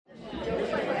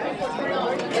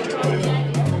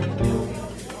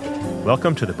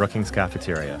Welcome to the Brookings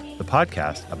Cafeteria, the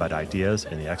podcast about ideas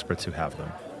and the experts who have them.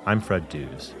 I'm Fred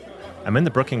Dews. I'm in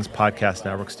the Brookings Podcast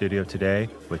Network studio today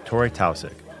with Tori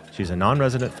Taussig. She's a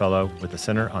non-resident fellow with the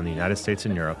Center on the United States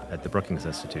and Europe at the Brookings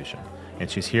Institution, and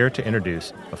she's here to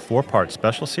introduce a 4-part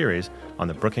special series on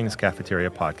the Brookings Cafeteria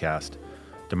podcast,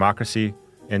 Democracy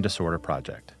and Disorder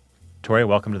Project. Tori,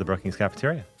 welcome to the Brookings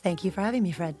Cafeteria. Thank you for having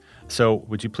me, Fred. So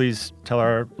would you please tell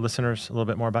our listeners a little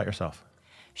bit more about yourself?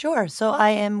 Sure. So I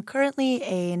am currently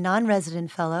a non-resident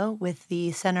fellow with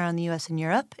the Center on the U.S. and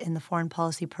Europe in the Foreign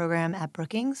Policy Program at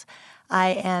Brookings. I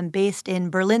am based in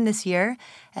Berlin this year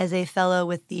as a fellow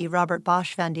with the Robert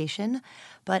Bosch Foundation,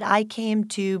 but I came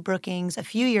to Brookings a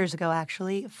few years ago,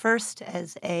 actually, first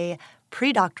as a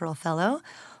pre-doctoral fellow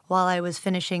while I was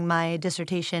finishing my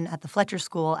dissertation at the Fletcher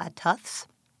School at Tufts.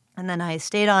 And then I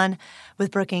stayed on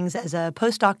with Brookings as a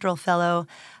postdoctoral fellow.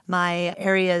 My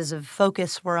areas of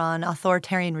focus were on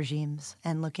authoritarian regimes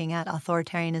and looking at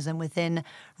authoritarianism within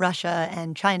Russia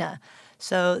and China.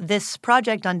 So this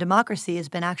project on democracy has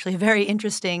been actually a very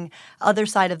interesting other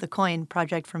side of the coin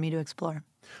project for me to explore.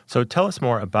 So tell us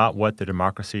more about what the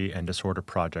Democracy and Disorder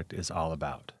Project is all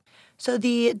about. So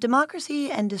the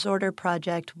Democracy and Disorder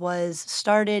Project was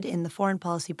started in the Foreign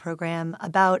Policy Program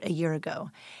about a year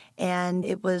ago. And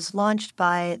it was launched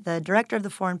by the director of the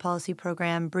Foreign Policy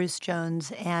Program, Bruce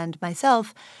Jones, and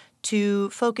myself to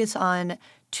focus on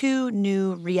 2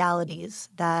 new realities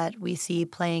that we see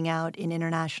playing out in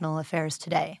international affairs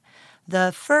today.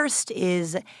 The first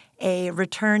is a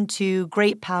return to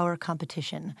great power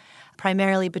competition,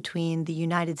 primarily between the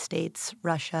United States,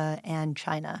 Russia, and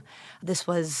China. This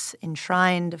was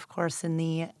enshrined, of course, in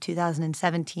the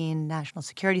 2017 National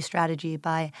Security Strategy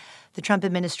by the Trump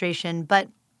administration, but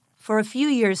for a few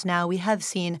years now, we have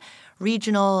seen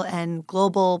regional and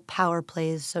global power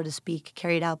plays, so to speak,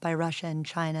 carried out by Russia and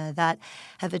China that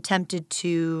have attempted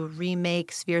to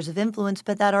remake spheres of influence,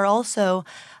 but that are also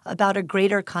about a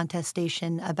greater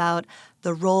contestation about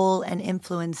the role and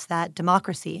influence that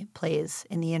democracy plays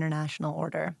in the international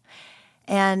order.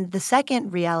 And the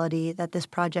second reality that this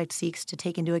project seeks to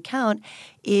take into account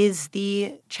is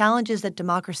the challenges that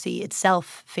democracy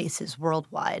itself faces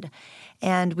worldwide.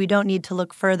 And we don't need to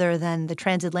look further than the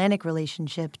transatlantic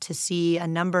relationship to see a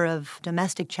number of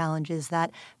domestic challenges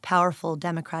that powerful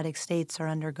democratic states are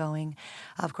undergoing.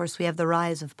 Of course, we have the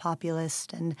rise of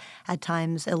populist and at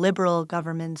times illiberal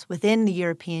governments within the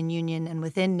European Union and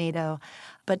within NATO.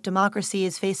 But democracy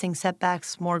is facing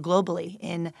setbacks more globally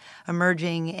in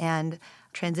emerging and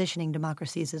transitioning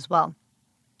democracies as well.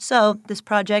 So this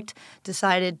project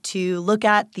decided to look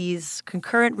at these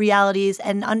concurrent realities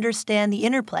and understand the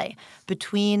interplay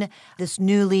between this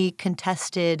newly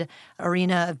contested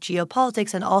arena of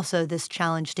geopolitics and also this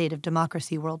challenged state of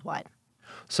democracy worldwide.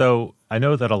 So I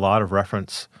know that a lot of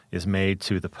reference is made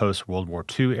to the post-World War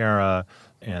II era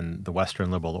and the Western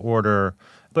liberal order,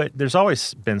 but there's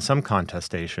always been some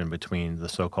contestation between the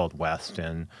so-called West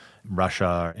and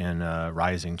Russia and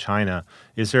rising China.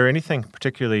 Is there anything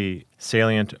particularly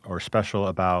salient or special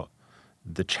about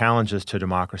the challenges to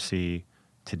democracy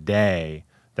today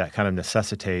that kind of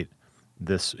necessitate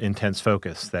this intense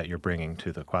focus that you're bringing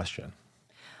to the question?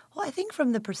 Well, I think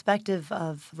from the perspective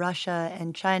of Russia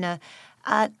and China,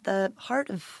 at the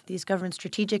heart of these government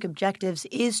strategic objectives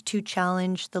is to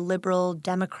challenge the liberal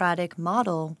democratic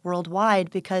model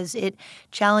worldwide because it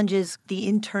challenges the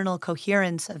internal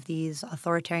coherence of these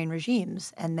authoritarian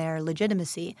regimes and their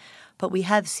legitimacy. But we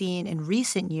have seen in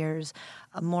recent years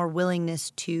a more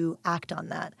willingness to act on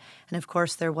that. And of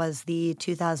course, there was the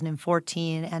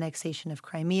 2014 annexation of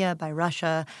Crimea by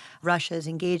Russia, Russia's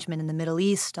engagement in the Middle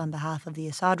East on behalf of the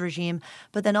Assad regime,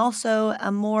 but then also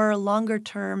a more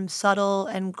longer-term, subtle,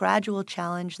 and gradual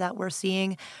challenge that we're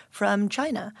seeing from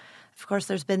China. Of course,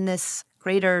 there's been this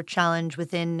greater challenge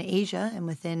within Asia and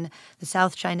within the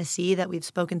South China Sea that we've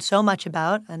spoken so much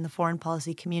about in the foreign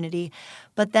policy community.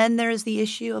 But then there's the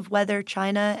issue of whether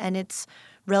China and its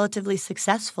relatively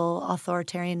successful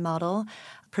authoritarian model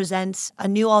presents a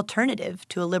new alternative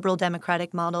to a liberal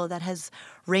democratic model that has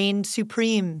reigned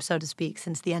supreme, so to speak,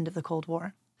 since the end of the Cold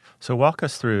War. So walk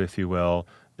us through, if you will,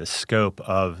 the scope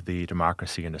of the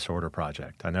Democracy and Disorder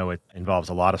Project. I know it involves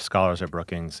a lot of scholars at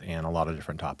Brookings and a lot of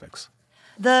different topics.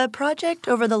 The project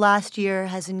over the last year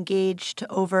has engaged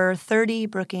over 30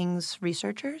 Brookings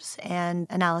researchers and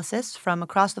analysts from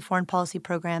across the foreign policy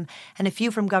program and a few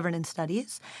from governance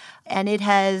studies. And it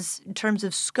has, in terms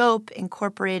of scope,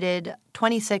 incorporated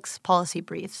 26 policy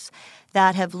briefs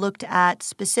that have looked at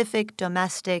specific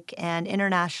domestic and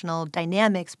international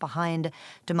dynamics behind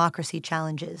democracy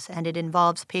challenges. And it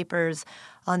involves papers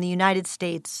on the United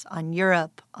States, on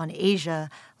Europe, on Asia,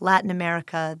 Latin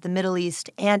America, the Middle East,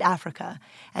 and Africa.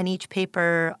 And each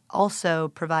paper also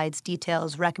provides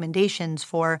details, recommendations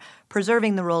for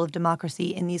preserving the role of democracy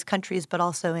in these countries, but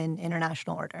also in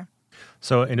international order.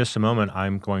 So in just a moment,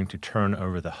 I'm going to turn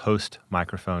over the host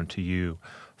microphone to you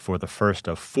for the first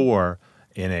of 4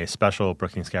 in a special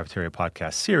Brookings Cafeteria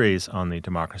podcast series on the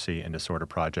Democracy and Disorder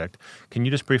Project. Can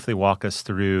you just briefly walk us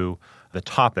through the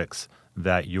topics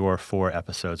that your 4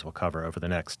 episodes will cover over the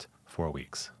next 4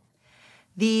 weeks?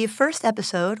 The first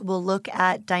episode will look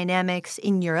at dynamics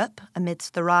in Europe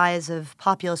amidst the rise of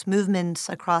populist movements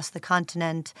across the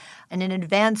continent and in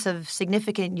advance of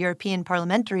significant European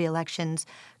parliamentary elections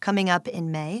coming up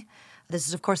in May. This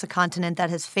is, of course, a continent that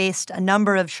has faced a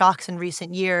number of shocks in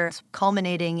recent years,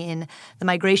 culminating in the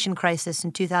migration crisis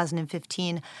in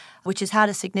 2015, which has had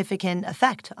a significant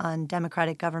effect on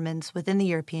democratic governments within the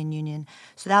European Union.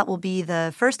 So that will be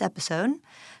the first episode.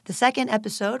 The second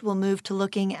episode will move to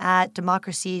looking at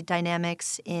democracy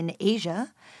dynamics in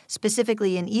Asia,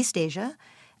 specifically in East Asia,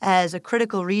 as a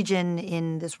critical region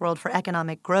in this world for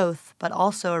economic growth, but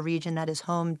also a region that is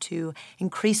home to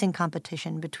increasing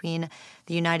competition between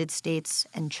the United States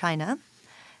and China.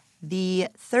 The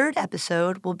third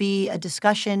episode will be a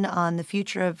discussion on the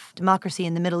future of democracy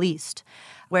in the Middle East,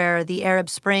 where the Arab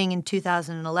Spring in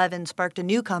 2011 sparked a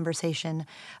new conversation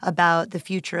about the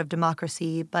future of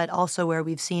democracy, but also where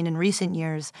we've seen in recent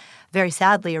years, very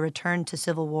sadly, a return to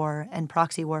civil war and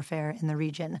proxy warfare in the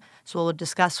region. So we'll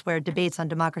discuss where debates on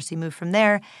democracy move from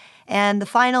there. And the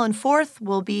final and fourth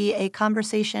will be a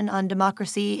conversation on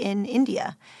democracy in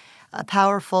India, a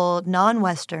powerful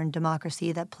non-Western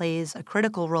democracy that plays a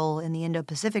critical role in the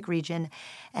Indo-Pacific region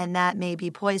and that may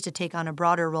be poised to take on a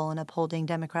broader role in upholding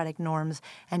democratic norms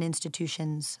and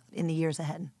institutions in the years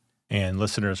ahead. And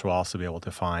listeners will also be able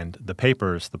to find the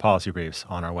papers, the policy briefs,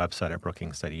 on our website at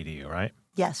brookings.edu, right?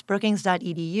 Yes,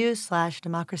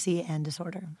 brookings.edu/democracy and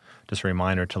disorder. Just a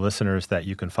reminder to listeners that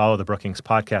you can follow the Brookings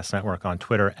Podcast Network on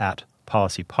Twitter at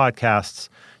Policy Podcasts.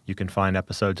 You can find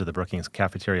episodes of the Brookings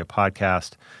Cafeteria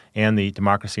Podcast and the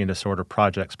Democracy and Disorder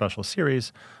Project special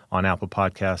series on Apple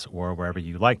Podcasts or wherever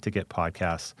you like to get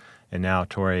podcasts. And now,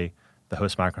 Tori, the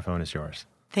host microphone is yours.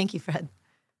 Thank you, Fred.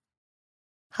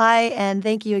 Hi, and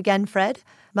thank you again, Fred.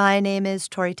 My name is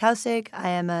Tori Taussig. I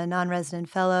am a non-resident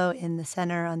fellow in the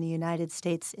Center on the United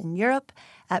States in Europe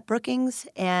at Brookings,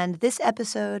 and this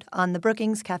episode on the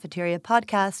Brookings Cafeteria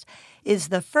Podcast is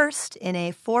the first in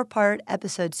a 4-part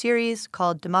episode series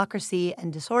called Democracy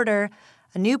and Disorder,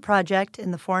 a new project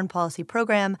in the foreign policy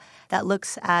program that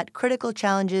looks at critical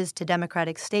challenges to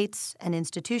democratic states and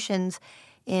institutions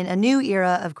in a new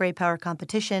era of great power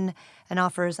competition and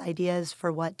offers ideas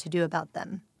for what to do about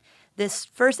them. This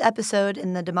first episode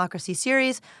in the Democracy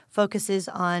series focuses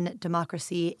on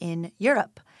democracy in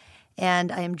Europe.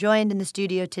 And I am joined in the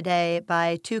studio today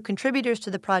by 2 contributors to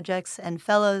the projects and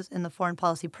fellows in the foreign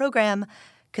policy program,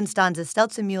 Constanze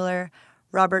Stelzenmüller,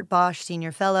 Robert Bosch,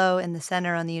 Senior Fellow in the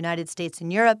Center on the United States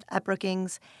and Europe at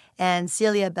Brookings, and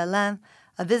Celia Belin,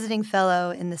 a visiting fellow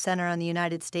in the Center on the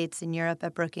United States and Europe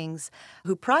at Brookings,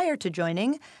 who prior to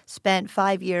joining spent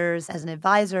 5 years as an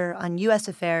advisor on U.S.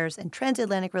 affairs and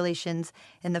transatlantic relations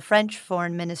in the French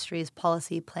Foreign Ministry's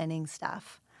policy planning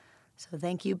staff. So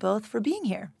thank you both for being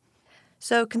here.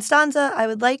 So Constanze, I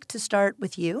would like to start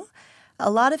with you. A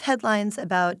lot of headlines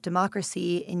about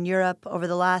democracy in Europe over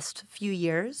the last few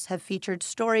years have featured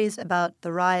stories about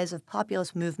the rise of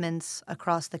populist movements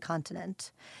across the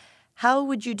continent. How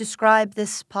would you describe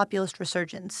this populist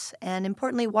resurgence? And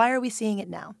importantly, why are we seeing it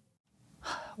now?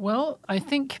 Well, I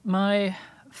think my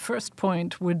first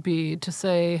point would be to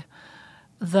say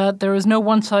that there is no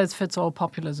one-size-fits-all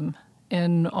populism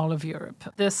in all of Europe.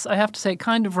 This, I have to say,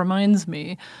 kind of reminds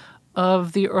me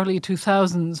of the early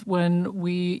 2000s when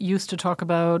we used to talk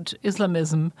about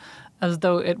Islamism as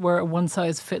though it were a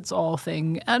one-size-fits-all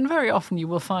thing. And very often you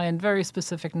will find very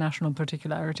specific national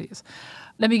particularities.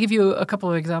 Let me give you a couple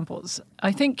of examples.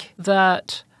 I think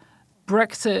that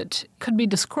Brexit could be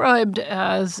described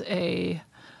as a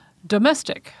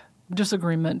domestic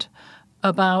disagreement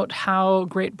about how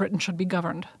Great Britain should be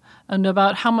governed and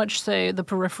about how much say the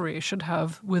periphery should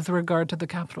have with regard to the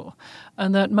capital.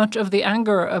 And that much of the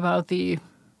anger about the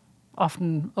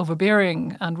often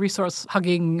overbearing and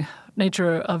resource-hugging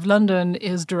nature of London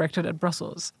is directed at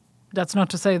Brussels. That's not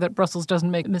to say that Brussels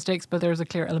doesn't make mistakes, but there's a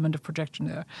clear element of projection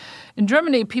there. In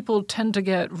Germany, people tend to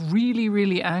get really,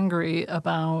 really angry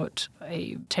about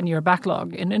a 10-year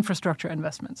backlog in infrastructure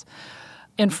investments.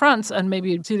 In France, and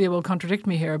maybe Celia will contradict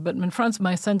me here, but in France,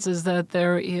 my sense is that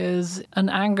there is an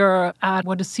anger at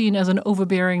what is seen as an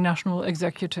overbearing national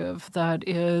executive that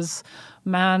is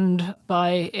manned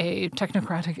by a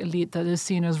technocratic elite that is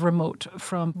seen as remote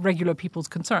from regular people's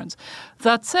concerns.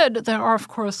 That said, there are, of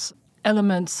course,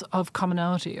 elements of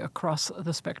commonality across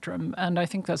the spectrum. And I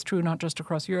think that's true not just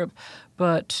across Europe,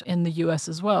 but in the US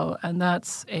as well. And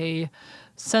that's a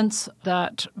sense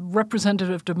that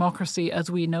representative democracy as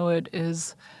we know it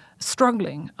is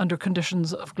struggling under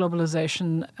conditions of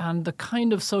globalization and the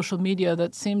kind of social media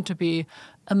that seem to be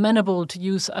amenable to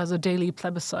use as a daily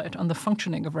plebiscite on the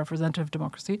functioning of representative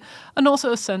democracy. And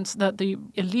also a sense that the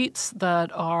elites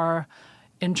that are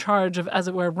in charge of, as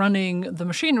it were, running the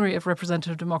machinery of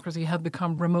representative democracy have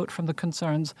become remote from the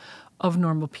concerns of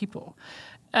normal people.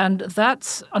 And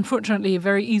that's unfortunately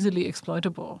very easily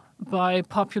exploitable by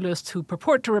populists who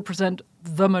purport to represent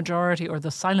the majority or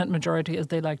the silent majority, as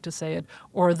they like to say it,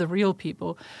 or the real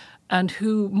people, and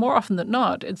who more often than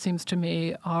not, it seems to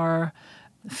me, are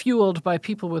fueled by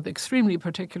people with extremely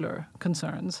particular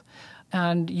concerns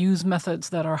and use methods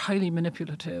that are highly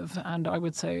manipulative and, I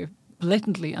would say,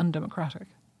 blatantly undemocratic.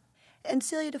 And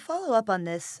Celia, to follow up on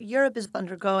this, Europe is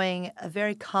undergoing a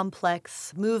very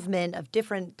complex movement of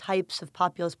different types of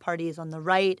populist parties on the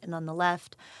right and on the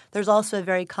left. There's also a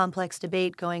very complex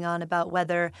debate going on about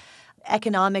whether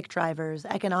economic drivers,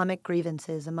 economic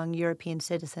grievances among European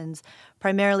citizens,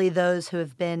 primarily those who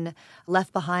have been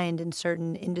left behind in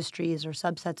certain industries or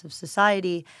subsets of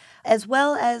society, as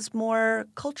well as more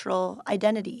cultural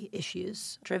identity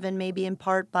issues, driven maybe in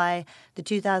part by the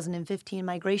 2015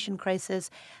 migration crisis.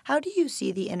 How do you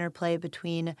see the interplay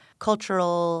between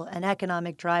cultural and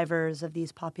economic drivers of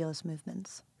these populist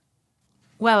movements?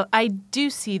 Well, I do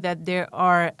see that there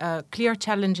are clear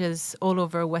challenges all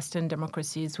over Western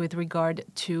democracies with regard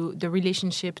to the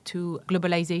relationship to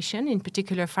globalization, in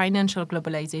particular financial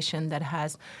globalization that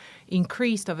has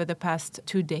increased over the past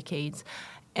 2 decades.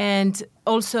 And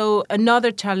also another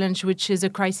challenge, which is a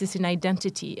crisis in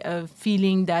identity, of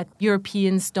feeling that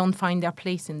Europeans don't find their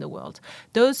place in the world.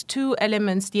 Those two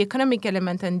elements, the economic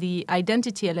element and the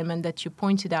identity element that you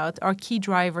pointed out, are key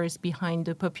drivers behind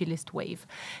the populist wave.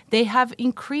 They have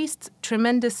increased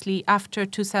tremendously after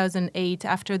 2008,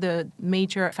 after the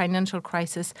major financial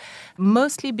crisis,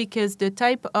 mostly because the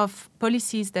type of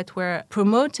policies that were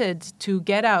promoted to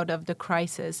get out of the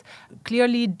crisis,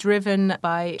 clearly driven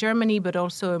by Germany, but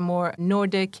also a more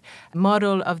Nordic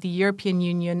model of the European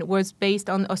Union, was based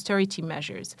on austerity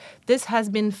measures. This has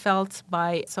been felt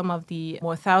by some of the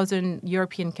more 1,000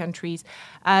 European countries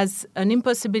as an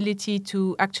impossibility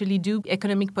to actually do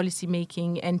economic policy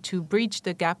making and to bridge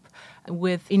the gap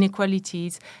with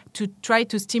inequalities to try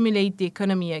to stimulate the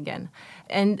economy again.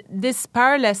 And this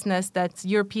powerlessness that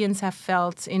Europeans have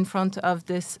felt in front of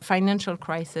this financial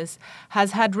crisis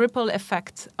has had ripple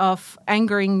effects of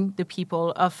angering the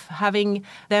people, of having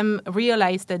them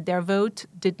realize that their vote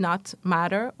did not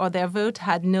matter or their vote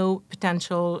had no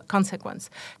potential consequence.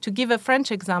 To give a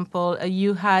French example,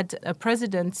 you had a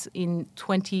president in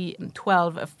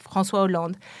 2012, François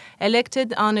Hollande,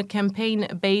 elected on a campaign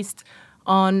based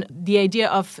on the idea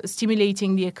of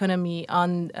stimulating the economy,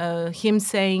 on him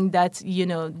saying that,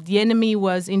 the enemy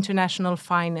was international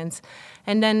finance.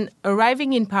 And then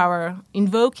arriving in power,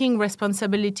 invoking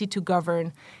responsibility to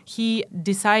govern, he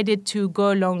decided to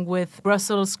go along with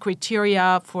Brussels'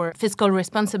 criteria for fiscal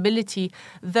responsibility,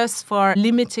 thus for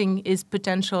limiting his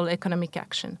potential economic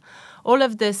action. All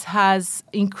of this has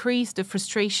increased the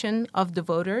frustration of the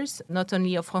voters, not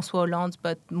only of François Hollande,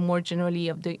 but more generally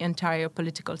of the entire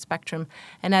political spectrum,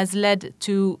 and has led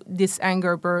to this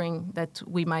anger brewing that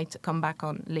we might come back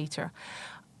on later.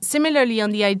 Similarly,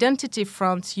 on the identity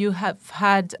front, you have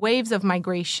had waves of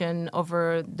migration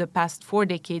over the past 4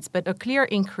 decades, but a clear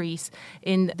increase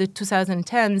in the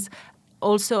 2010s.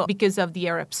 Also because of the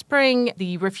Arab Spring,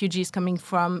 the refugees coming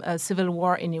from a civil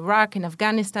war in Iraq, in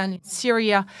Afghanistan, in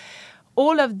Syria.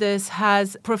 All of this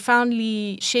has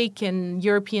profoundly shaken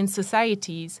European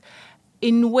societies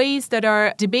in ways that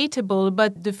are debatable,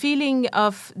 but the feeling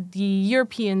of the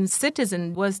European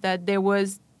citizen was that there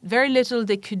was very little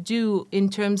they could do in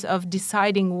terms of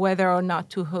deciding whether or not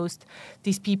to host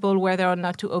these people, whether or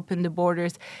not to open the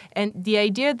borders. And the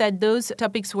idea that those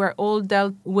topics were all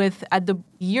dealt with at the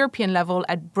European level,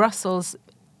 at Brussels,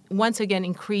 once again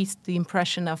increased the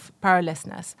impression of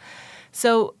powerlessness.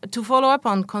 So to follow up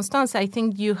on Constance, I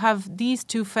think you have these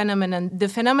two phenomena. The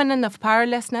phenomenon of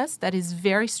powerlessness that is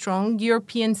very strong,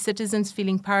 European citizens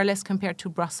feeling powerless compared to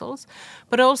Brussels,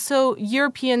 but also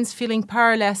Europeans feeling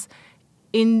powerless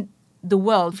in the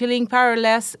world, feeling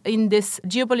powerless in this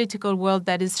geopolitical world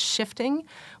that is shifting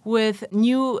with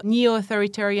new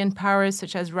neo-authoritarian powers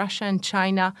such as Russia and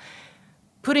China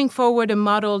putting forward a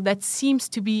model that seems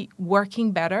to be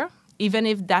working better. Even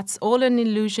if that's all an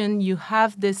illusion, you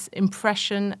have this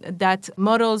impression that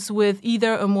models with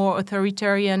either a more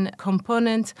authoritarian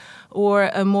component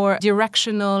or a more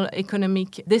directional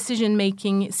economic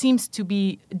decision-making seems to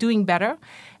be doing better.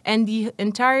 And the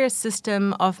entire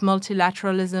system of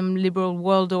multilateralism, liberal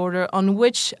world order on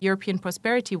which European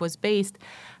prosperity was based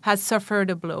has suffered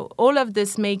a blow. All of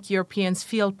this make Europeans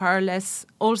feel powerless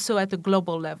also at a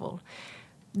global level.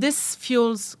 This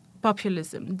fuels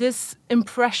populism, this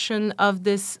impression of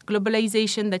this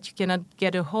globalization that you cannot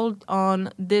get a hold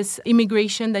on, this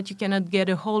immigration that you cannot get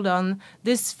a hold on,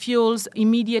 this fuels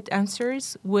immediate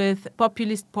answers with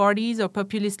populist parties or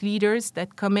populist leaders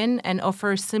that come in and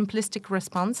offer simplistic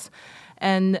response,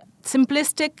 and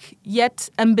simplistic yet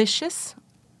ambitious,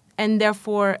 and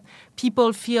therefore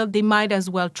people feel they might as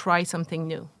well try something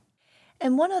new.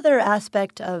 And one other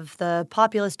aspect of the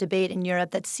populist debate in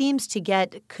Europe that seems to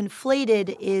get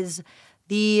conflated is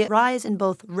the rise in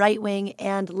both right-wing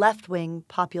and left-wing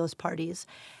populist parties.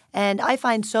 And I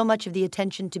find so much of the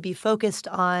attention to be focused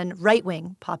on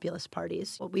right-wing populist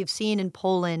parties. What we've seen in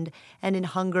Poland and in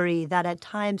Hungary that at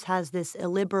times has this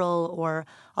illiberal or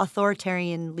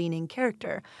authoritarian-leaning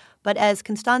character. But as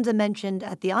Constanza mentioned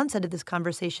at the onset of this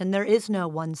conversation, there is no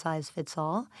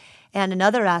one-size-fits-all. And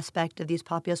another aspect of these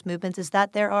populist movements is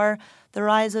that there are the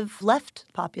rise of left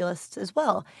populists as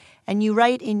well. And you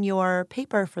write in your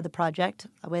paper for the project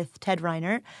with Ted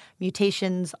Reiner,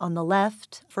 Mutations on the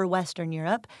Left for Western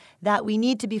Europe, that we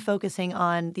need to be focusing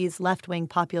on these left-wing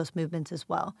populist movements as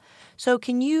well. So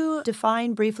can you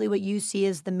define briefly what you see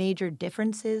as the major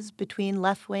differences between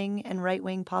left-wing and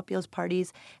right-wing populist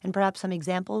parties and perhaps some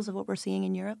examples of what we're seeing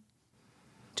in Europe?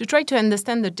 To try to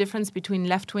understand the difference between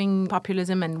left-wing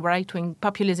populism and right-wing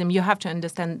populism, you have to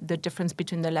understand the difference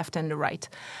between the left and the right.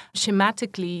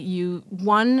 Schematically,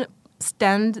 one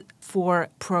stand for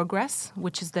progress,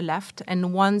 which is the left,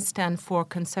 and one stand for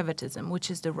conservatism,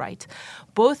 which is the right,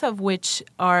 both of which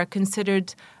are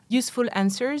considered useful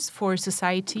answers for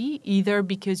society, either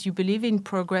because you believe in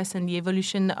progress and the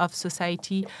evolution of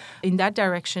society in that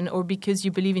direction, or because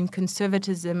you believe in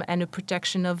conservatism and a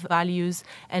protection of values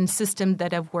and systems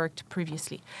that have worked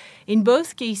previously. In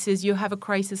both cases, you have a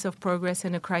crisis of progress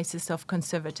and a crisis of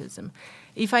conservatism.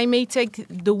 If I may take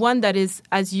the one that is,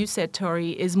 as you said,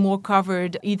 Tori, is more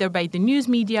covered either by the news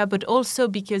media, but also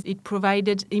because it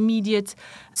provided immediate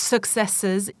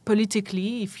successes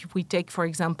politically. If we take, for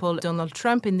example, Donald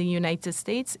Trump in the United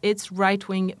States, it's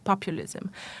right-wing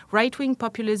populism. Right-wing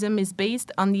populism is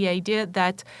based on the idea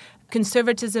that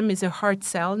conservatism is a hard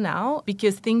sell now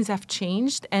because things have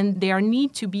changed and there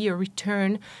need to be a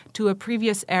return to a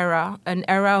previous era, an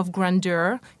era of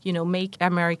grandeur, make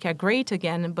America great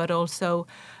again, but also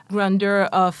grandeur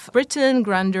of Britain,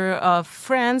 grandeur of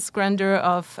France, grandeur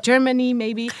of Germany,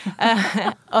 maybe,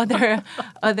 other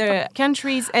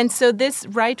countries. And so this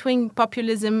right-wing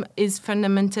populism is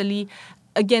fundamentally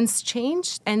against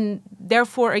change and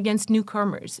therefore against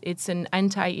newcomers. It's an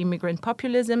anti-immigrant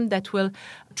populism that will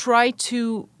try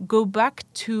to go back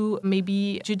to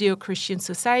maybe Judeo-Christian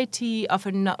society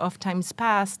of times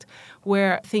past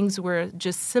where things were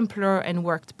just simpler and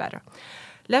worked better.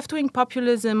 Left-wing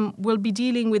populism will be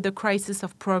dealing with the crisis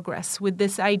of progress, with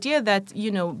this idea that,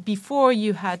 before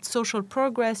you had social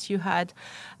progress, you had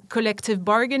collective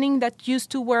bargaining that used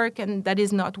to work and that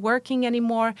is not working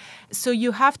anymore. So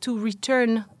you have to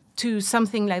return to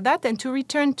something like that. And to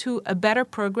return to a better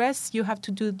progress, you have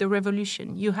to do the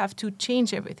revolution. You have to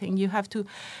change everything. You have to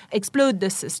explode the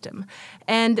system.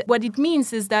 And what it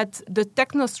means is that the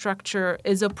technostructure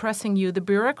is oppressing you. The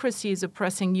bureaucracy is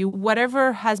oppressing you.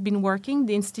 Whatever has been working,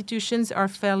 the institutions are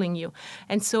failing you.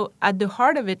 And so at the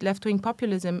heart of it, left-wing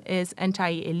populism is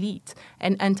anti-elite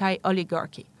and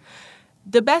anti-oligarchy.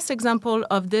 The best example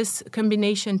of this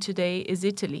combination today is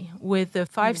Italy, with the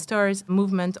Five Stars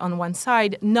movement on one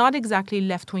side, not exactly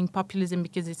left-wing populism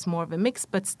because it's more of a mix,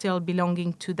 but still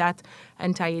belonging to that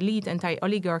anti-elite,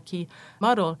 anti-oligarchy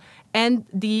model, and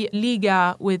the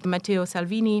Liga with Matteo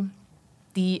Salvini,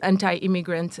 the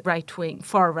anti-immigrant right-wing,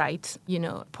 far-right,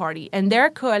 party. And their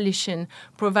coalition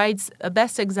provides a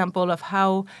best example of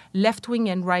how left-wing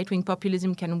and right-wing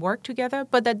populism can work together,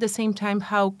 but at the same time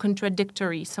how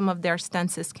contradictory some of their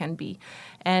stances can be.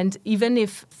 And even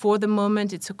if for the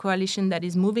moment it's a coalition that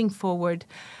is moving forward,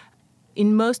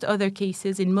 in most other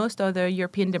cases, in most other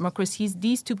European democracies,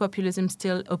 these two populisms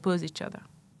still oppose each other.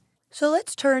 So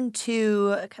let's turn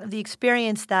to kind of the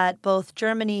experience that both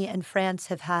Germany and France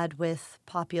have had with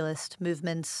populist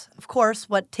movements. Of course,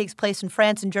 what takes place in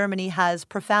France and Germany has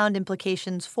profound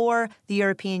implications for the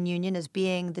European Union as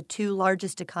being the two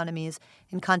largest economies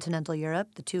in continental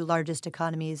Europe, the two largest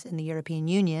economies in the European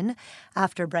Union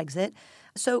after Brexit.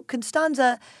 So,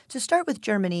 Constanza, to start with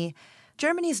Germany,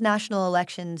 Germany's national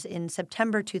elections in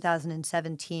September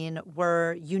 2017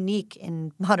 were unique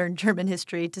in modern German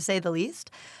history, to say the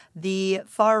least. The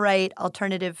far-right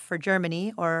Alternative for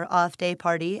Germany, or AfD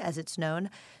Party as it's known,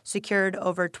 secured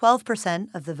over 12%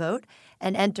 of the vote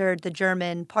and entered the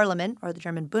German parliament, or the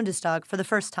German Bundestag, for the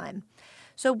first time.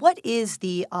 So what is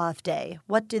the AfD?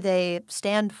 What do they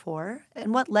stand for?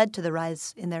 And what led to the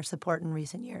rise in their support in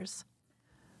recent years?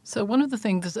 So one of the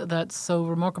things that's so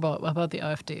remarkable about the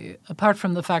AfD, apart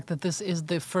from the fact that this is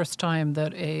the first time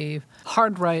that a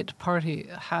hard-right party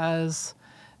has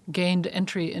gained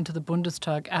entry into the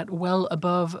Bundestag at well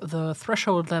above the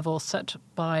threshold level set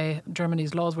by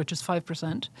Germany's laws, which is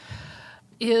 5%,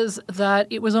 is that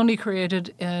it was only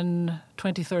created in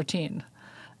 2013.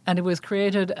 And it was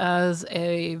created as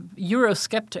a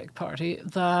Eurosceptic party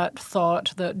that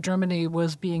thought that Germany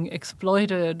was being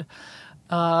exploited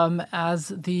by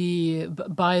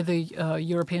the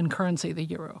European currency, the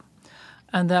euro,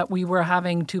 and that we were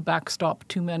having to backstop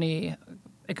too many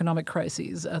economic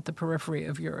crises at the periphery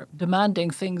of Europe,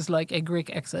 demanding things like a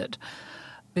Greek exit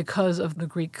because of the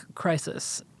Greek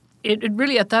crisis. It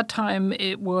really, at that time,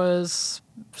 it was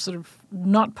sort of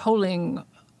not polling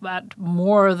at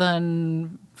more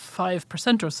than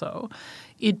 5% or so.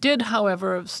 It did,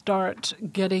 however, start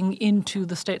getting into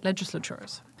the state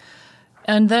legislatures.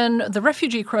 And then the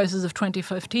refugee crisis of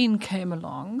 2015 came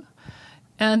along,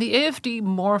 and the AfD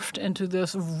morphed into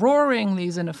this roaringly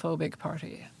xenophobic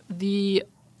party. The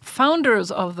founders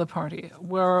of the party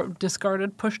were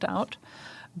discarded, pushed out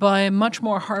by much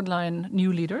more hardline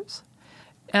new leaders,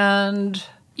 and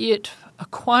it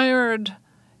acquired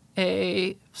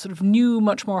a sort of new,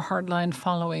 much more hardline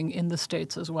following in the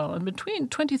States as well. And between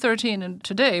 2013 and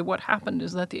today, what happened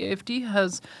is that the AfD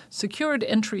has secured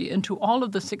entry into all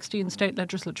of the 16 state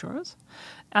legislatures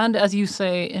and, as you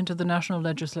say, into the national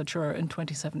legislature in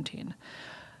 2017.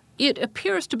 It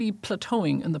appears to be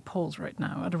plateauing in the polls right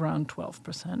now at around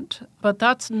 12%, but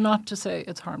that's not to say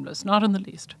it's harmless, not in the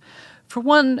least. For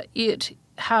one, it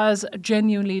has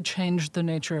genuinely changed the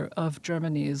nature of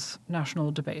Germany's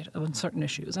national debate on certain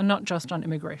issues, and not just on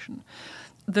immigration.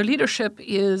 The leadership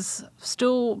is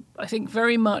still, I think,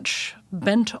 very much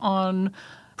bent on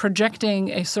projecting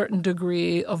a certain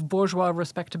degree of bourgeois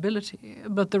respectability.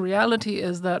 But the reality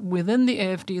is that within the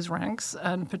AfD's ranks,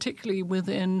 and particularly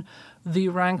within the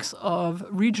ranks of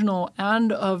regional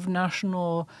and of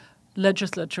national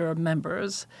legislature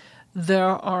members, there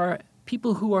are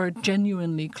people who are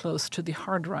genuinely close to the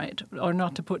hard right, or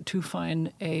not to put too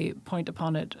fine a point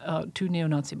upon it, to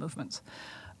neo-Nazi movements.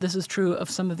 This is true of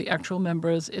some of the actual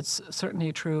members. It's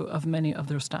certainly true of many of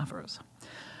their staffers,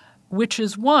 which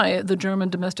is why the German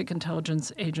Domestic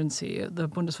Intelligence Agency, the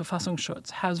Bundesverfassungsschutz,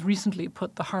 has recently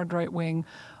put the hard right wing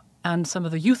and some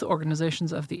of the youth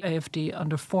organizations of the AfD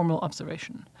under formal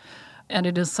observation. And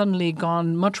it has suddenly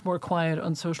gone much more quiet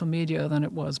on social media than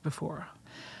it was before.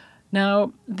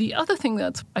 Now, the other thing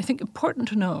that's, I think, important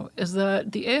to know is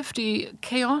that the AfD,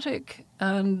 chaotic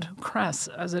and crass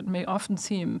as it may often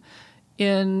seem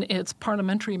in its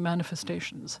parliamentary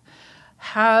manifestations,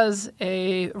 has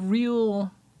a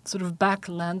real sort of back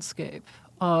landscape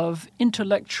of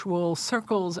intellectual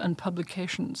circles and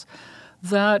publications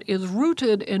that is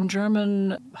rooted in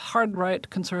German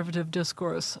hard-right conservative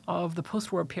discourse of the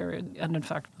post-war period, and in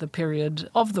fact the period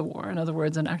of the war, in other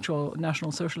words, an actual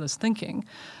National Socialist thinking.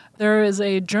 There is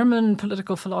a German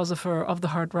political philosopher of the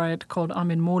hard right called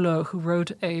Armin Mohler who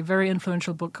wrote a very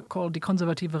influential book called Die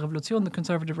Konservative Revolution, The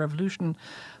Conservative Revolution,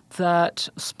 that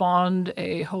spawned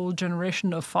a whole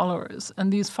generation of followers.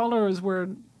 And these followers were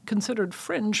considered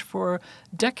fringe for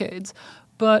decades,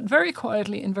 but very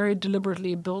quietly and very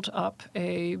deliberately built up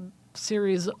a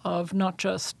series of not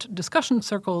just discussion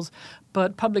circles,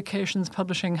 but publications,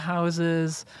 publishing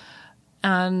houses,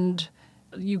 and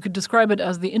you could describe it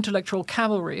as the intellectual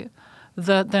cavalry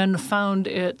that then found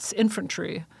its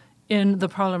infantry in the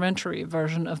parliamentary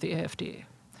version of the AfD.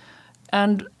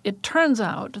 And it turns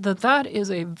out that that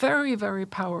is a very, very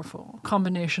powerful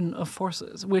combination of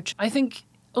forces, which I think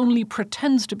only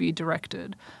pretends to be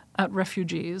directed at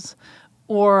refugees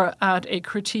or at a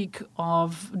critique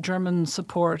of German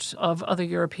support of other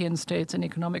European states in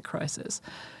economic crisis.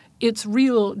 Its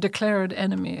real declared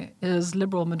enemy is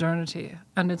liberal modernity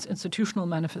and its institutional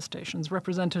manifestations,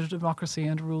 representative democracy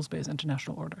and rules-based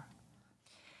international order.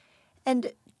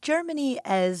 And Germany,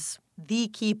 as the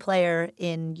key player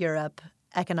in Europe,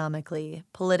 economically,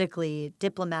 politically,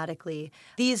 diplomatically,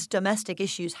 these domestic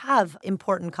issues have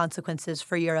important consequences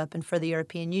for Europe and for the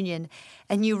European Union.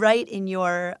 And you write in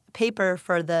your paper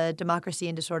for the Democracy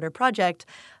in Disorder Project,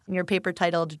 in your paper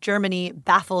titled Germany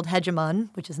Baffled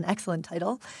Hegemon, which is an excellent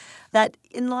title, that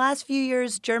in the last few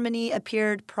years, Germany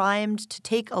appeared primed to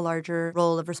take a larger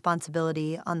role of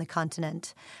responsibility on the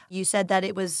continent. You said that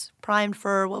it was primed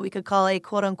for what we could call a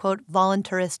quote-unquote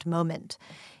voluntarist moment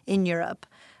in Europe.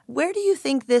 Where do you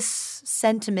think this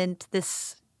sentiment,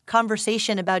 this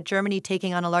conversation about Germany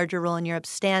taking on a larger role in Europe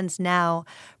stands now,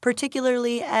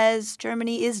 particularly as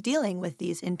Germany is dealing with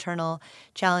these internal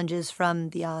challenges from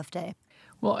the AfD?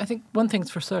 Well, I think one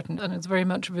thing's for certain, and it's very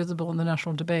much visible in the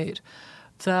national debate,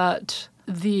 that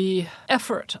the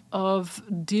effort of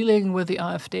dealing with the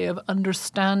AfD, of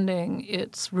understanding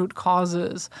its root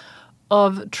causes,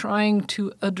 of trying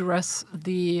to address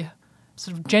the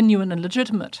sort of genuine and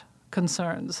legitimate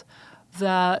concerns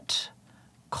that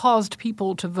caused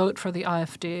people to vote for the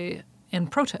AfD in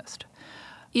protest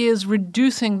is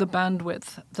reducing the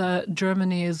bandwidth that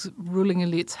Germany's ruling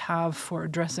elites have for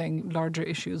addressing larger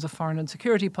issues of foreign and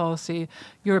security policy,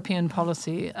 European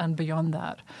policy, and beyond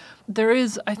that. There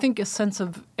is, I think, a sense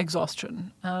of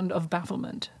exhaustion and of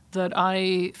bafflement that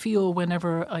I feel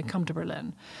whenever I come to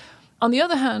Berlin. On the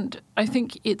other hand, I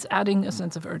think it's adding a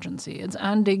sense of urgency. It's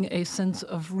adding a sense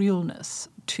of realness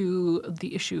to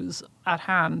the issues at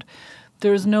hand.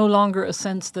 There is no longer a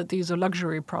sense that these are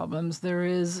luxury problems. There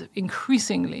is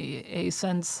increasingly a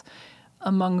sense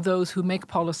among those who make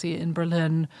policy in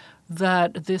Berlin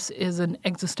that this is an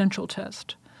existential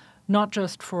test, not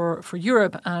just for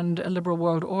Europe and a liberal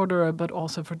world order, but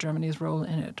also for Germany's role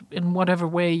in it, in whatever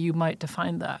way you might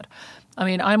define that. I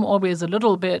mean, I'm always a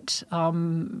little bit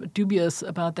dubious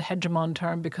about the hegemon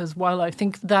term because while I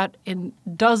think that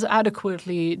does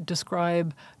adequately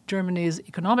describe Germany's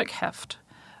economic heft,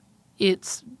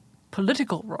 its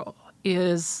political role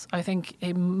is, I think,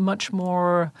 a much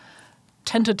more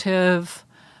tentative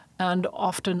and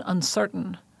often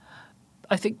uncertain,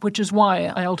 I think, which is why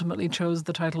I ultimately chose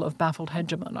the title of Baffled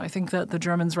Hegemon. I think that the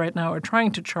Germans right now are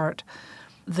trying to chart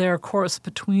their course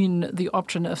between the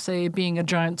option of, say, being a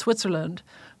giant Switzerland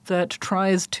that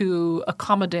tries to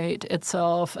accommodate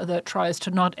itself, that tries to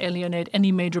not alienate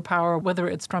any major power, whether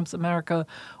it's Trump's America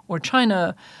or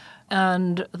China,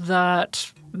 and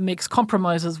that makes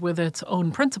compromises with its own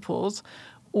principles,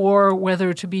 or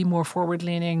whether to be more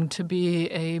forward-leaning, to be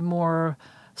a more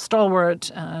stalwart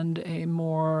and a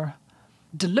more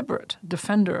deliberate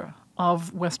defender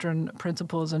of Western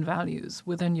principles and values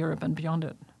within Europe and beyond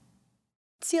it.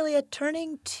 Celia,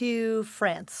 turning to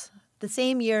France, the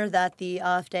same year that the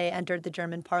AfD entered the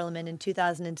German parliament in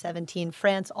 2017,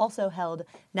 France also held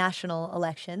national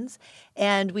elections.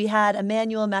 And we had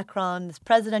Emmanuel Macron, this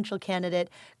presidential candidate,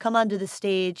 come onto the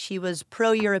stage. He was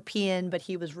pro-European, but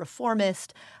he was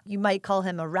reformist. You might call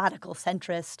him a radical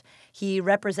centrist. He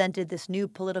represented this new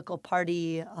political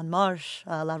party, En Marche,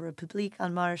 La République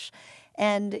En Marche.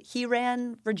 And he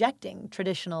ran rejecting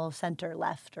traditional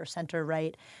center-left or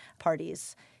center-right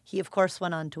parties. He, of course,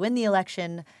 went on to win the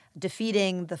election,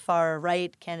 defeating the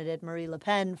far-right candidate Marine Le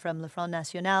Pen from Le Front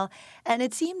National. And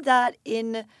it seemed that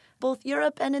in both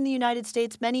Europe and in the United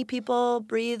States, many people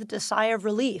breathed a sigh of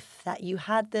relief that you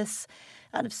had this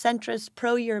kind of centrist,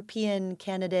 pro-European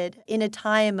candidate in a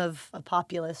time of a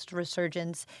populist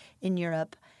resurgence in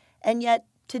Europe. And yet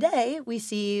today, we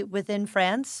see within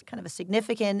France kind of a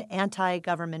significant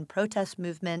anti-government protest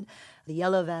movement, the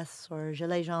Yellow Vests or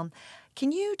Gilets jaunes.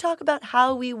 Can you talk about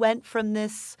how we went from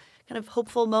this kind of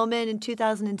hopeful moment in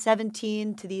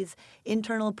 2017 to these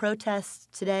internal protests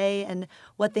today and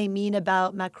what they mean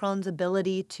about Macron's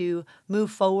ability to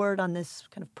move forward on this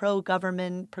kind of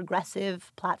pro-government,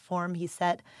 progressive platform he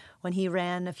set when he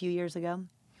ran a few years ago?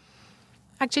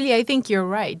 Actually, I think you're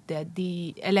right that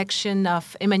the election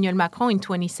of Emmanuel Macron in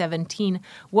 2017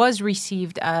 was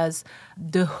received as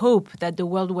the hope that the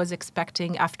world was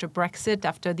expecting after Brexit,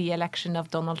 after the election of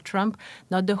Donald Trump.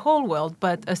 Not the whole world,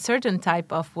 but a certain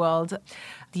type of world.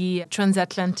 The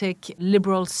transatlantic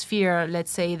liberal sphere,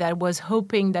 let's say, that was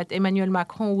hoping that Emmanuel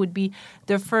Macron would be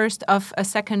the first of a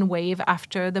second wave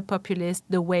after the populist,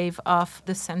 the wave of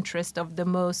the centrist, of the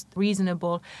most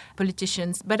reasonable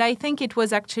politicians. But I think it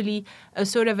was actually a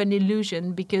sort of an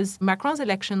illusion because Macron's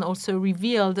election also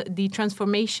revealed the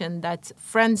transformation that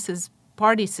France's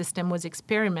party system was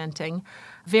experimenting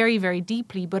very, very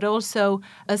deeply, but also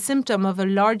a symptom of a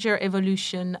larger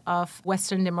evolution of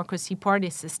Western democracy party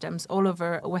systems all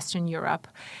over Western Europe.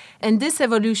 And this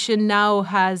evolution now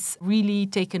has really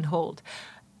taken hold.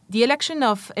 The election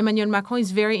of Emmanuel Macron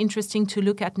is very interesting to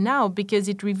look at now because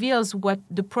it reveals what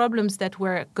the problems that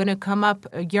were going to come up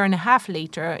a year and a half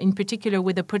later, in particular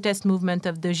with the protest movement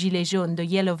of the Gilets jaunes, the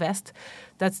yellow vest,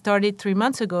 that started 3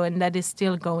 months ago and that is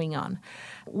still going on.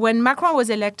 When Macron was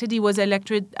elected, he was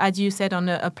elected, as you said, on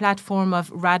a platform of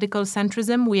radical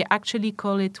centrism. We actually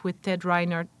call it, with Ted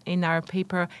Reinert in our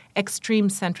paper, extreme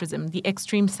centrism, the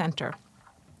extreme center,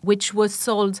 which was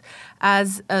sold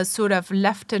as a sort of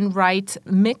left and right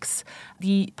mix,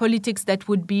 the politics that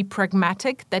would be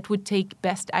pragmatic, that would take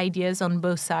best ideas on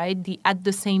both sides, the at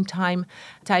the same time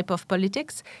type of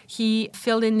politics. He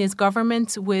filled in his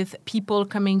government with people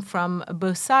coming from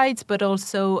both sides, but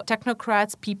also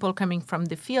technocrats, people coming from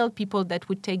the field, people that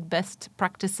would take best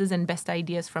practices and best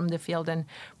ideas from the field and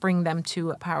bring them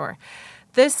to power.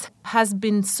 This has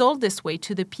been sold this way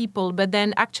to the people, but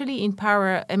then actually in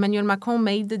power, Emmanuel Macron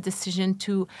made the decision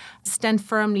to stand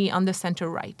firmly on the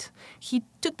center-right. He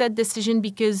took that decision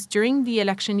because during the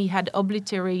election he had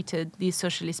obliterated the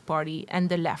Socialist Party and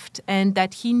the left, and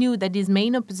that he knew that his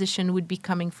main opposition would be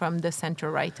coming from the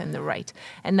center-right and the right.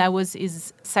 And that was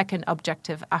his second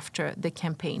objective after the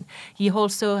campaign. He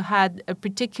also had a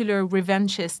particular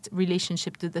revanchist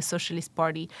relationship to the Socialist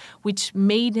Party, which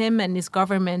made him and his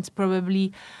government probably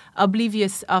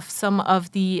oblivious of some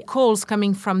of the calls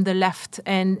coming from the left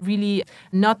and really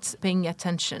not paying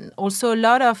attention. Also, a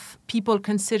lot of people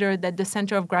consider that the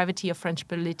center of gravity of French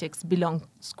politics belongs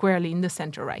squarely in the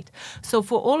center-right. So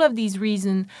for all of these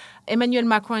reasons, Emmanuel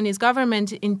Macron and his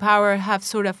government in power have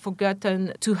sort of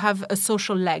forgotten to have a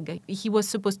social leg. He was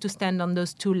supposed to stand on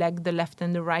those two legs, the left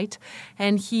and the right,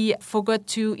 and he forgot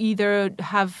to either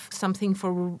have something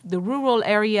for the rural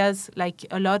areas, like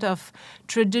a lot of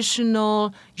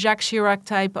traditional Jacques Chirac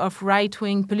type of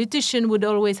right-wing politician would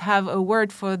always have a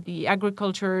word for the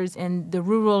agricultures and the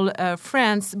rural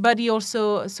France, but he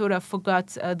also sort of forgot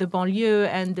the banlieue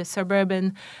and the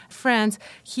suburban France.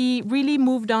 He really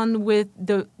moved on with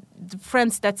the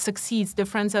France that succeeds, the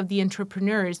France of the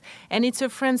entrepreneurs. And it's a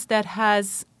France that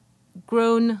has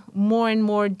grown more and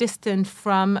more distant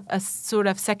from a sort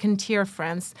of second-tier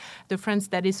France, the France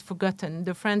that is forgotten,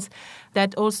 the France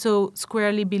that also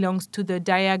squarely belongs to the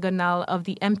diagonal of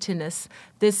the emptiness.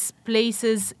 This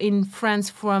places in France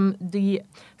from the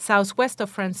southwest of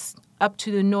France up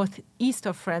to the northeast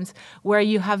of France, where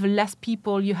you have less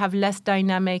people, you have less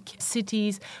dynamic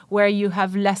cities, where you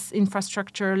have less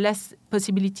infrastructure, less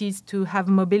possibilities to have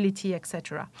mobility,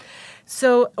 etc.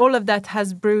 So all of that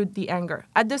has brewed the anger.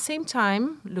 At the same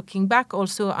time, looking back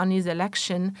also on his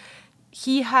election,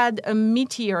 he had a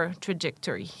meteor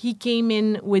trajectory. He came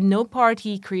in with no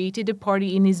party, created a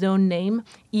party in his own name,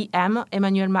 EM,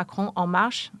 Emmanuel Macron En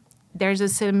Marche. There's a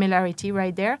similarity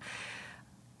right there.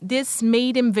 This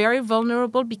made him very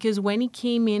vulnerable because when he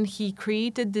came in, he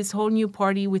created this whole new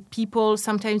party with people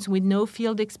sometimes with no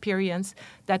field experience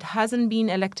that hasn't been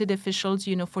elected officials,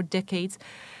 for decades.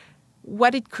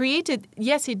 What it created,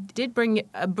 yes, it did bring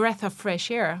a breath of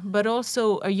fresh air, but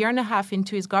also a year and a half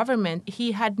into his government,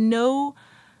 he had no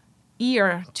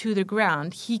ear to the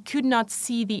ground. He could not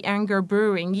see the anger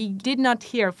brewing. He did not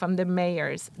hear from the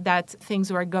mayors that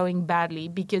things were going badly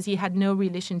because he had no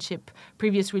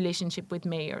previous relationship with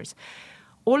mayors.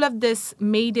 All of this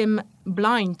made him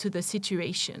blind to the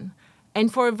situation.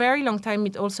 And for a very long time,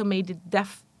 it also made it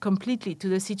deaf completely to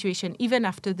the situation, even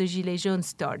after the Gilets jaunes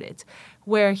started,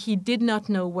 where he did not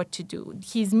know what to do.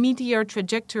 His meteor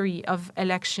trajectory of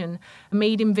election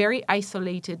made him very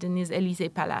isolated in his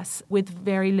Élysée Palace with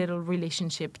very little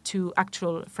relationship to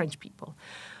actual French people.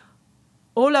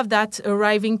 All of that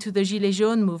arriving to the Gilets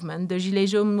jaunes movement. The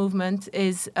Gilets jaunes movement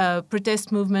is a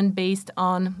protest movement based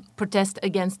on protest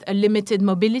against a limited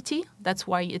mobility. That's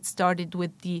why it started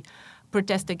with the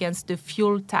protest against the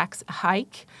fuel tax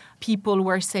hike. People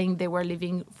were saying they were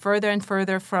living further and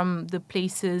further from the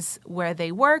places where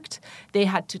they worked. They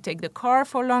had to take the car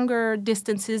for longer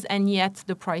distances, and yet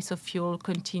the price of fuel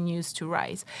continues to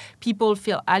rise. People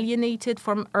feel alienated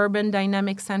from urban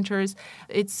dynamic centers.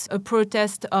 It's a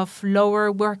protest of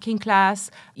lower working class,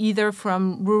 either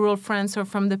from rural France or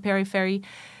from the periphery.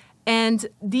 And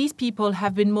these people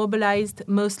have been mobilized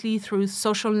mostly through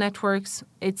social networks.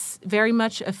 It's very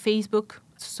much a Facebook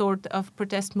sort of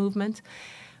protest movement.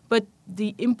 But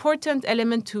the important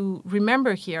element to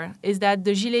remember here is that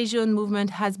the Gilets jaunes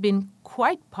movement has been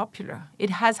quite popular.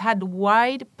 It has had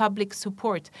wide public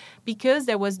support because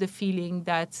there was the feeling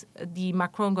that the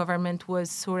Macron government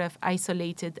was sort of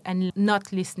isolated and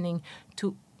not listening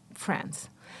to France.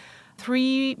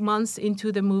 3 months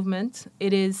into the movement,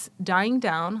 it is dying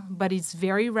down, but it's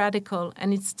very radical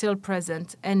and it's still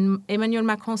present. And Emmanuel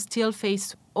Macron still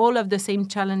faces all of the same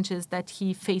challenges that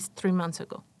he faced 3 months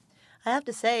ago. I have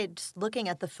to say, just looking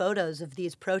at the photos of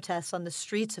these protests on the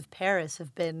streets of Paris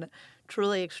have been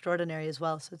truly extraordinary as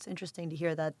well. So it's interesting to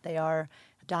hear that they are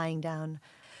dying down.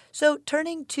 So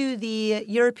turning to the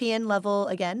European level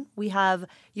again, we have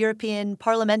European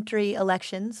parliamentary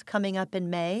elections coming up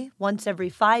in May, once every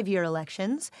 5-year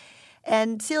elections.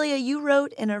 And Celia, you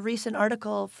wrote in a recent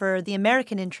article for the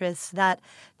American interests that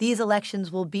these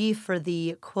elections will be for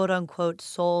the quote-unquote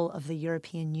soul of the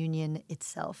European Union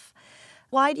itself.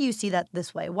 Why do you see that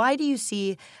this way? Why do you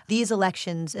see these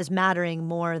elections as mattering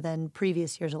more than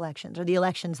previous year's elections or the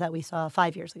elections that we saw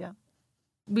 5 years ago?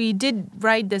 We did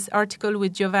write this article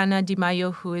with Giovanna Di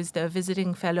Maio, who is the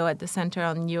visiting fellow at the Center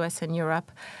on U.S. and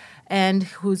Europe, and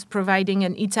who's providing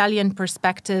an Italian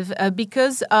perspective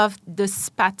because of the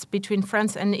spat between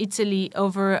France and Italy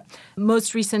over,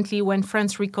 most recently when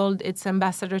France recalled its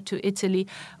ambassador to Italy,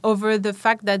 over the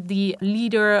fact that the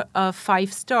leader of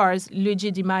Five Stars,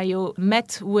 Luigi Di Maio,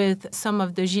 met with some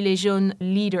of the Gilets jaunes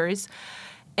leaders.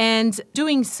 And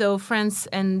doing so, France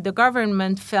and the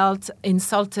government felt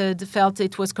insulted, felt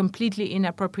it was completely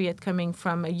inappropriate coming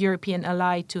from a European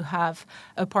ally to have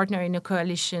a partner in a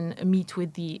coalition meet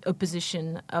with the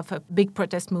opposition of a big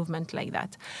protest movement like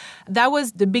that. That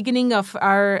was the beginning of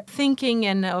our thinking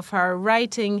and of our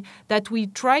writing, that we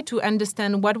tried to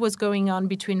understand what was going on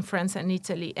between France and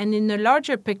Italy. And in the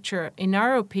larger picture, in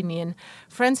our opinion,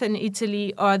 France and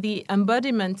Italy are the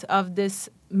embodiment of this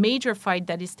major fight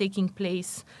that is taking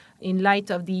place in light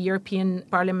of the European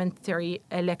parliamentary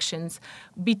elections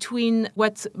between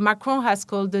what Macron has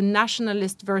called the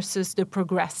nationalists versus the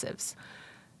progressives.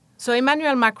 So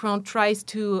Emmanuel Macron tries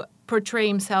to portray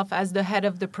himself as the head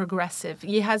of the progressive.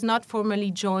 He has not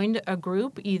formally joined a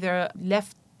group, either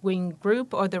left-wing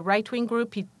group or the right-wing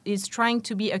group. He is trying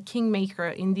to be a kingmaker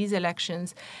in these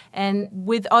elections. And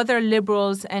with other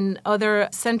liberals and other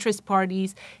centrist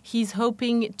parties, he's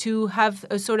hoping to have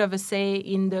a sort of a say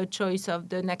in the choice of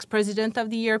the next president of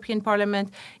the European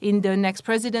Parliament, in the next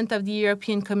president of the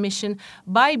European Commission,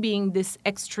 by being this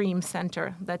extreme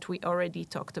center that we already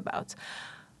talked about.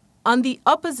 On the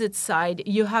opposite side,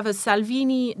 you have a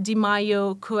Salvini-Di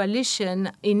Maio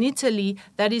coalition in Italy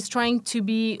that is trying to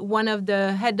be one of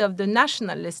the head of the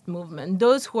nationalist movement,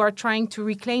 those who are trying to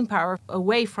reclaim power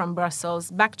away from Brussels,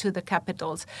 back to the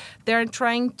capitals. They're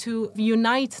trying to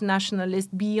unite nationalists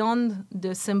beyond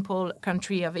the simple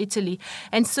country of Italy.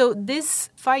 And so this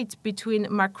fight between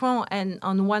Macron and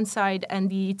on one side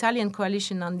and the Italian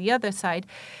coalition on the other side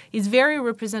is very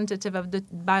representative of the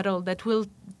battle that will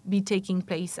be taking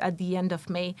place at the end of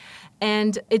May.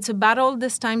 And it's a battle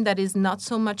this time that is not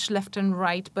so much left and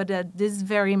right, but is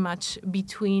very much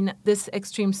between this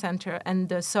extreme center and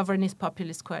the sovereignist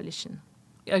populist coalition.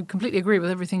 I completely agree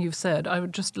with everything you've said. I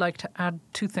would just like to add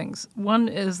two things. One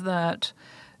is that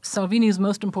Salvini's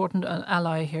most important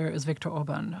ally here is Viktor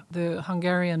Orban, the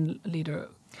Hungarian leader.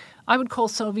 I would call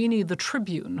Salvini the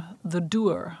tribune, the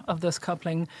doer of this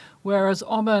coupling, whereas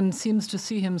Orban seems to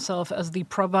see himself as the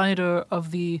provider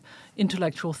of the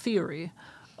intellectual theory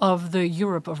of the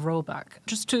Europe of rollback.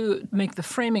 Just to make the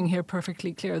framing here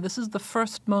perfectly clear, this is the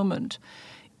first moment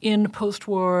in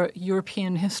post-war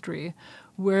European history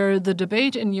where the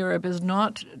debate in Europe is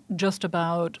not just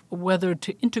about whether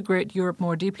to integrate Europe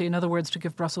more deeply, in other words, to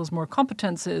give Brussels more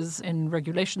competences in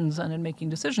regulations and in making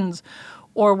decisions,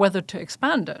 or whether to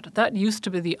expand it. That used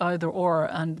to be the either or,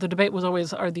 and the debate was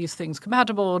always, are these things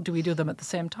compatible? Do we do them at the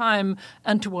same time?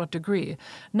 And to what degree?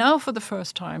 Now, for the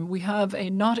first time, we have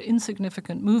a not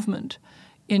insignificant movement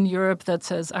in Europe that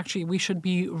says, actually, we should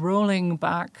be rolling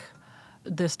back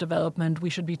this development.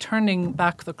 We should be turning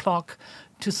back the clock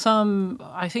to some,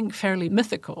 I think, fairly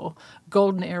mythical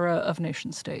golden era of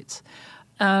nation states.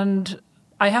 And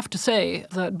I have to say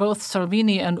that both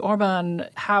Salvini and Orban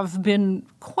have been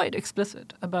quite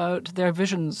explicit about their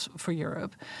visions for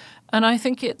Europe. And I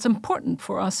think it's important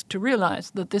for us to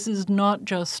realize that this is not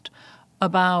just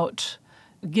about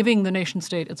giving the nation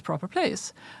state its proper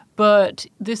place, but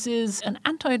this is an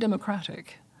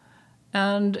anti-democratic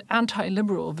and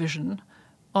anti-liberal vision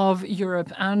of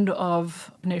Europe and of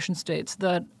nation states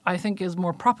that I think is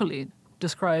more properly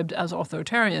described as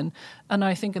authoritarian, and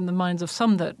I think in the minds of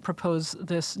some that propose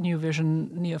this new vision,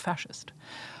 neo-fascist.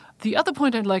 The other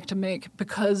point I'd like to make,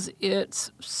 because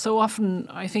it's so often,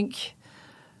 I think,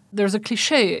 there's a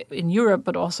cliche in Europe,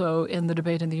 but also in the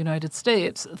debate in the United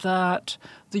States, that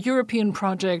the European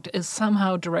project is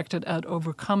somehow directed at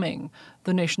overcoming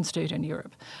the nation state in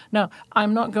Europe. Now,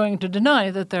 I'm not going to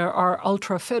deny that there are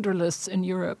ultra-federalists in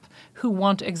Europe who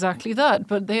want exactly that,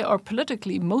 but they are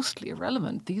politically mostly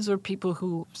irrelevant. These are people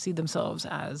who see themselves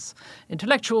as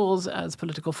intellectuals, as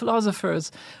political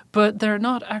philosophers, but they're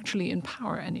not actually in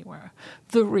power anywhere.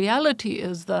 The reality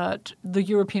is that the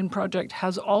European project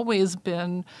has always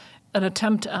been an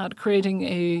attempt at creating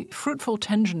a fruitful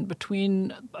tension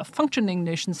between a functioning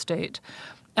nation state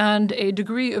and a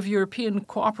degree of European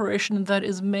cooperation that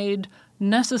is made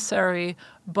necessary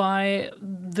by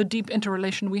the deep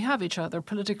interrelation we have each other,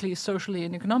 politically, socially,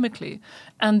 and economically,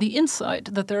 and the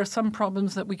insight that there are some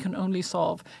problems that we can only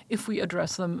solve if we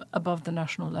address them above the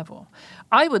national level.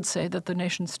 I would say that the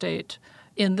nation state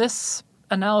in this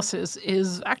analysis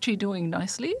is actually doing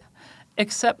nicely,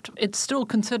 except it's still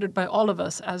considered by all of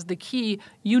us as the key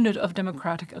unit of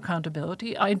democratic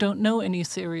accountability. I don't know any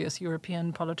serious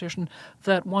European politician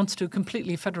that wants to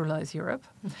completely federalize Europe.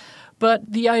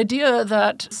 But the idea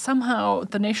that somehow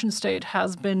the nation state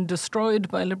has been destroyed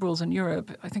by liberals in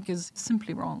Europe, I think is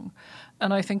simply wrong.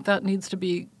 And I think that needs to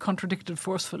be contradicted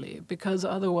forcefully, because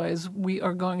otherwise we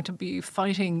are going to be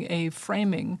fighting a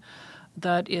framing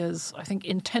that is, I think,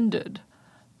 intended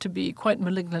to be quite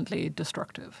malignantly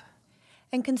destructive.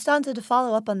 And Constanza, to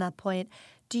follow up on that point,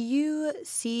 do you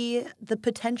see the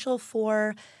potential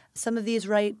for some of these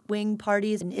right-wing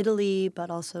parties in Italy,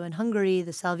 but also in Hungary,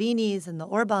 the Salvinis and the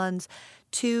Orbáns,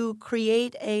 to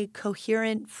create a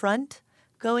coherent front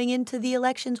going into the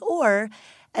elections? Or,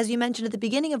 as you mentioned at the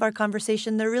beginning of our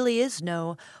conversation, there really is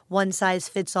no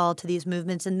one-size-fits-all to these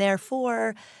movements, and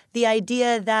therefore the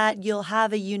idea that you'll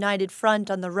have a united front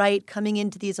on the right coming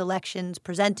into these elections,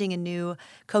 presenting a new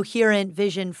coherent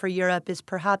vision for Europe is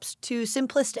perhaps too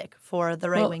simplistic for the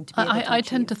right wing to be able to achieve. I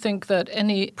tend to think that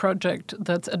any project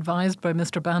that's advised by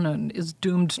Mr. Bannon is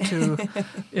doomed to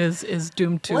is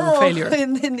doomed to failure.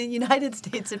 In the United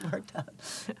States, it worked out.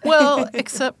 Well,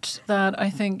 except that I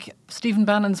think Stephen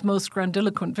Bannon's most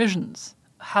grandiloquent visions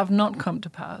have not come to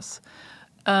pass.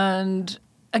 And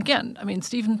again, I mean,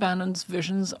 Stephen Bannon's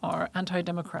visions are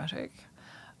anti-democratic.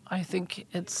 I think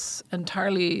it's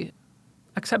entirely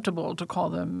acceptable to call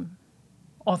them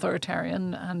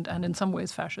authoritarian and in some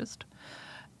ways fascist.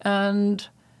 And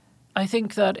I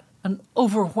think that an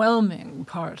overwhelming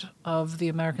part of the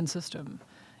American system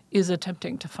is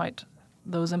attempting to fight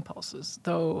those impulses,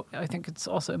 though I think it's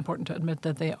also important to admit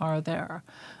that they are there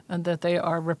and that they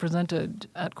are represented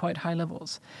at quite high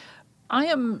levels. I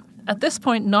am, at this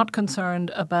point, not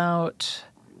concerned about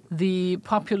the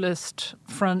populist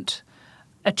front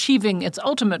achieving its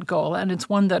ultimate goal, and it's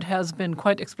one that has been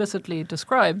quite explicitly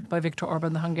described by Viktor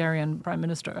Orban, the Hungarian prime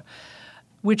minister,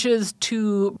 which is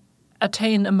to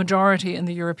attain a majority in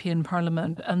the European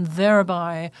Parliament and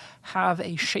thereby have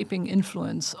a shaping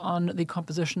influence on the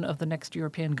composition of the next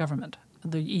European government,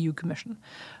 the EU Commission.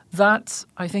 That's,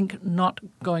 I think, not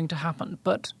going to happen.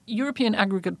 But European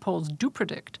aggregate polls do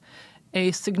predict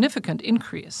a significant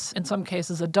increase, in some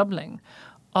cases a doubling,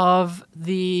 of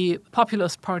the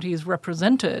populist parties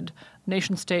represented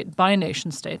nation-state by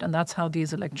nation-state, and that's how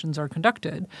these elections are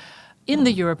conducted, in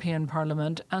the European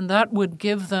Parliament, and that would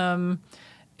give them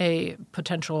a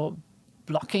potential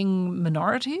blocking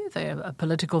minority. They have a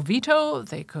political veto.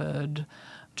 They could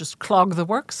just clog the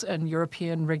works and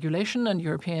European regulation and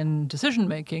European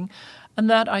decision-making, and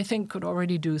that, I think, could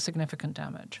already do significant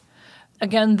damage.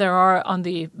 Again, there are, on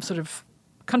the sort of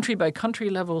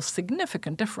country-by-country level,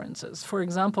 significant differences. For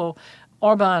example,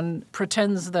 Orban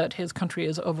pretends that his country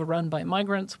is overrun by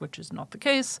migrants, which is not the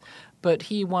case, but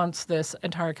he wants this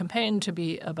entire campaign to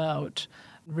be about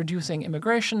reducing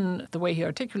immigration. The way he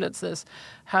articulates this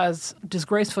has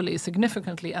disgracefully,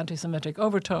 significantly anti-Semitic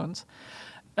overtones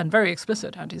and very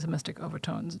explicit anti-Semitic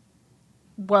overtones.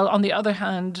 While on the other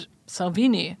hand,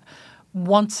 Salvini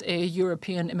wants a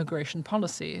European immigration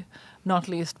policy, not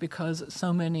least because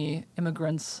so many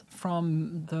immigrants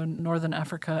from the Northern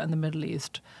Africa and the Middle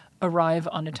East arrive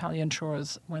on Italian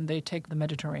shores when they take the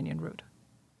Mediterranean route.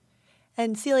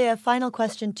 And Celia, final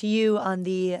question to you on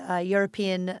the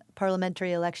European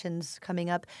parliamentary elections coming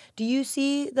up. Do you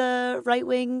see the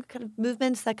right-wing kind of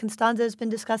movements that Constanza has been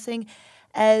discussing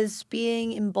as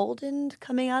being emboldened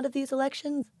coming out of these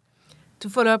elections? To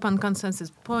follow up on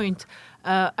Constance's point,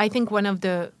 I think one of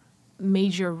the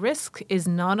major risk is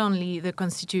not only the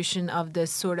constitution of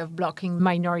this sort of blocking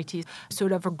minorities,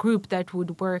 sort of a group that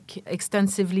would work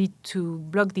extensively to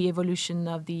block the evolution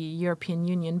of the European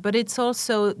Union, but it's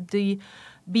also the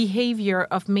behavior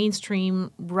of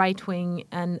mainstream right-wing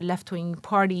and left-wing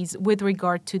parties with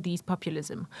regard to these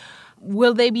populism.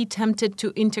 Will they be tempted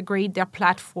to integrate their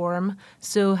platform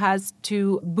so as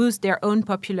to boost their own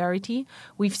popularity?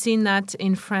 We've seen that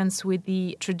in France with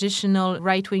the traditional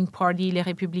right-wing party, Les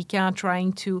Républicains,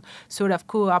 trying to sort of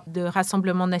co-opt the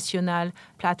Rassemblement National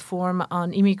platform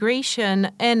on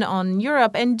immigration and on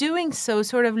Europe, and doing so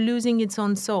sort of losing its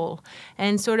own soul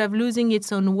and sort of losing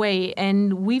its own way.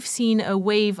 And we've seen a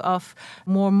wave of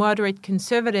more moderate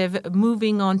conservative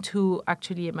moving on to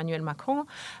actually Emmanuel Macron,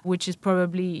 which is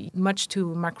probably much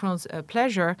to Macron's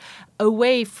pleasure,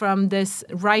 away from this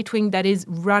right wing that is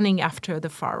running after the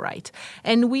far right.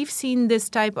 And we've seen this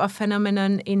type of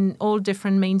phenomenon in all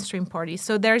different mainstream parties.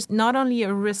 So there's not only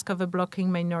a risk of a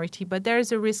blocking minority, but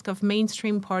there's a risk of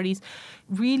mainstream parties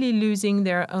really losing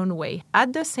their own way.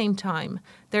 At the same time,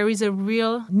 there is a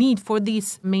real need for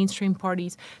these mainstream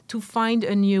parties to find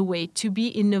a new way, to be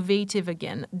innovative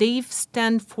again. They've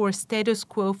stand for status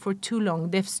quo for too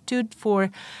long. They've stood for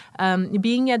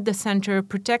being at the center,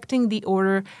 protecting the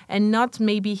order, and not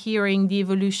maybe hearing the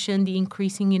evolution, the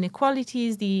increasing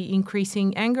inequalities, the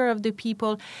increasing anger of the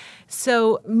people.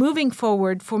 So moving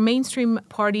forward, for mainstream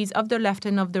parties of the left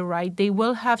and of the right, they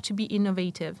will have to be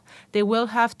innovative. They will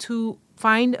have to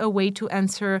find a way to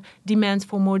answer demands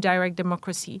for more direct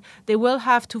democracy. They will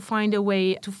have to find a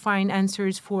way to find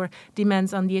answers for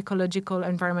demands on the ecological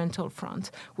environmental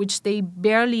front, which they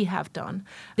barely have done.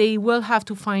 They will have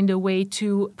to find a way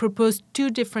to propose two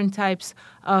different types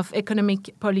of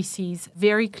economic policies,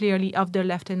 very clearly of the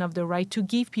left and of the right, to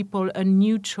give people a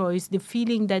new choice, the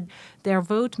feeling that their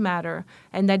vote matter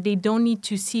and that they don't need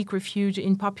to seek refuge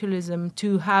in populism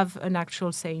to have an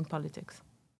actual say in politics.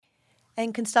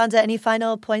 And Constanza, any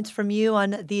final points from you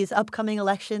on these upcoming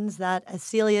elections that, as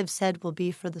Celia have said, will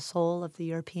be for the soul of the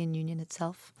European Union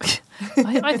itself?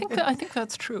 I think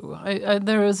that's true.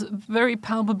 There is very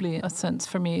palpably a sense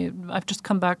for me. I've just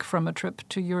come back from a trip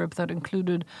to Europe that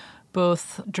included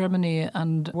both Germany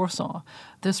and Warsaw.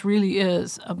 This really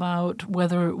is about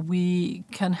whether we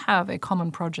can have a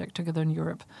common project together in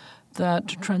Europe that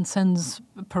transcends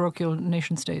parochial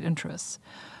nation-state interests.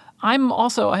 I'm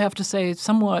also, I have to say,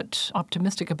 somewhat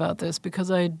optimistic about this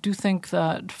because I do think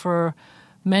that for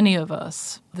many of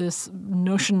us, this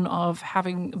notion of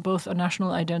having both a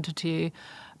national identity,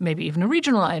 maybe even a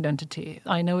regional identity,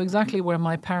 I know exactly where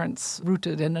my parents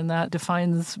rooted in, and that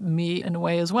defines me in a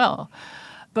way as well.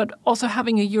 But also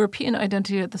having a European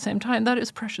identity at the same time, that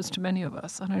is precious to many of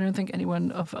us, and I don't think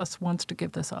anyone of us wants to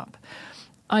give this up.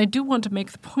 I do want to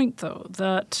make the point, though,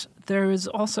 that there is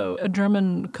also a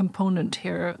German component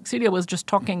here. Celia was just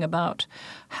talking about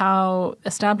how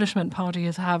establishment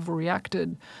parties have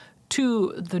reacted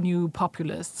to the new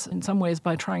populists, in some ways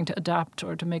by trying to adapt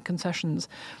or to make concessions.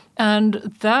 And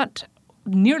that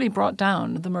nearly brought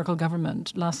down the Merkel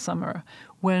government last summer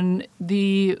when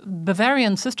the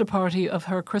Bavarian sister party of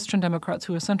her Christian Democrats,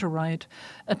 who are center-right,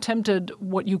 attempted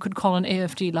what you could call an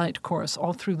AfD-light course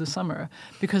all through the summer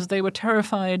because they were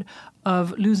terrified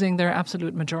of losing their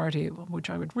absolute majority, which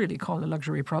I would really call a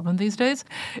luxury problem these days,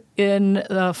 in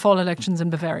the fall elections in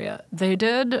Bavaria. They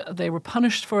did. They were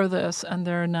punished for this, and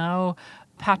they're now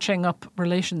patching up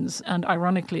relations and,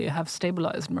 ironically, have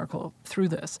stabilized Merkel through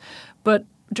this. But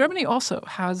Germany also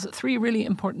has 3 really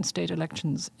important state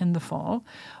elections in the fall,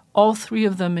 all 3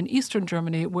 of them in eastern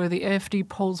Germany, where the AfD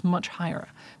polls much higher,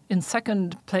 in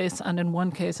second place and in one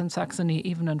case in Saxony,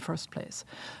 even in first place.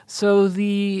 So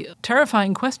the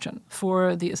terrifying question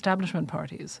for the establishment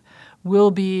parties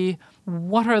will be,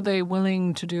 what are they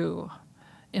willing to do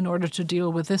in order to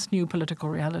deal with this new political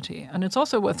reality? And it's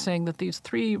also worth saying that these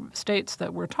 3 states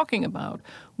that we're talking about,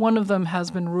 one of them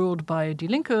has been ruled by Die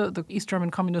Linke, the East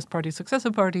German Communist Party successor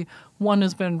party, one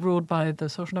has been ruled by the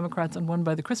Social Democrats, and one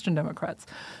by the Christian Democrats.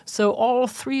 So all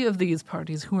 3 of these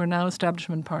parties, who are now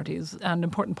establishment parties and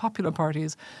important popular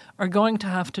parties, are going to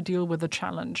have to deal with the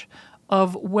challenge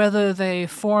of whether they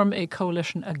form a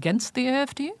coalition against the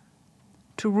AfD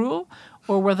to rule,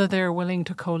 or whether they're willing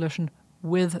to coalition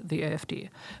with the AfD.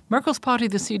 Merkel's party,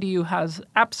 the CDU, has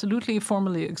absolutely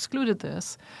formally excluded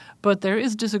this, but there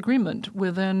is disagreement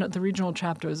within the regional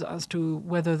chapters as to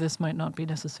whether this might not be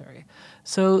necessary.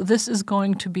 So this is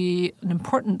going to be an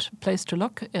important place to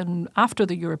look in after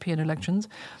the European elections.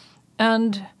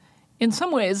 And in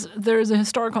some ways, there is a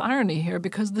historical irony here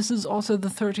because this is also the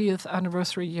 30th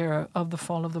anniversary year of the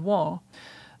fall of the wall,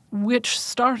 which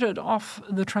started off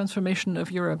the transformation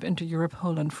of Europe into Europe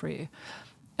whole and free.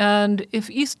 And if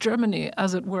East Germany,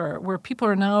 as it were, where people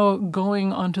are now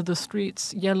going onto the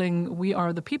streets yelling, "We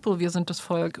are the people, wir sind das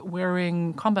Volk,"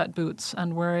 wearing combat boots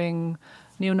and wearing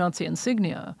neo-Nazi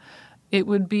insignia, It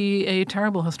would be a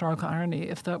terrible historical irony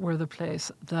if that were the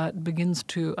place that begins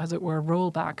to, as it were,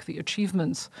 roll back the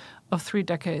achievements of 3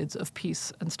 decades of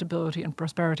peace and stability and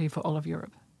prosperity for all of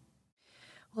Europe.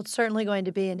 Well, it's certainly going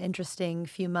to be an interesting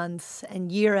few months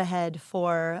and year ahead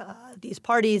for these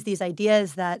parties, these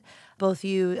ideas that both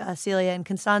you, Celia, and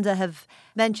Constanza have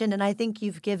mentioned. And I think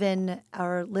you've given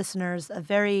our listeners a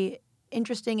very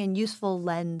interesting and useful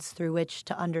lens through which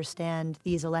to understand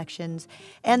these elections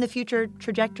and the future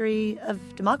trajectory of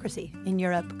democracy in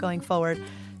Europe going forward.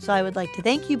 So I would like to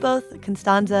thank you both,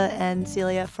 Constanza and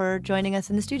Celia, for joining us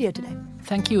in the studio today.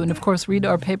 Thank you. And of course, read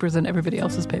our papers and everybody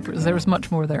else's papers. There is much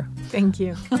more there. Thank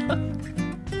you.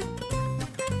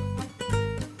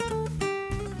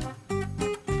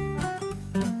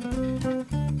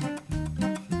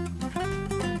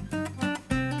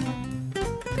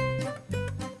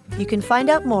 You can find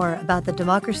out more about the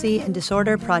Democracy and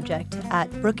Disorder Project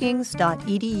at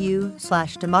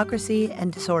brookings.edu/democracy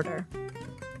and disorder.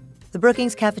 The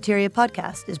Brookings Cafeteria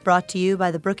Podcast is brought to you by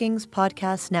the Brookings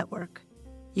Podcast Network.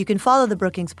 You can follow the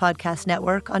Brookings Podcast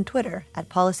Network on Twitter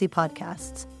 @Policy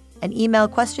Podcasts and email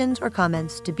questions or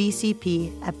comments to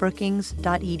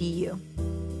bcp@brookings.edu.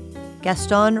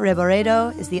 Gaston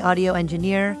Reboredo is the audio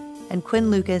engineer, and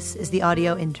Quinn Lucas is the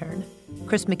audio intern.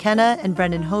 Chris McKenna and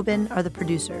Brendan Hoban are the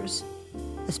producers.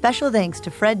 A special thanks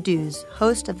to Fred Dews,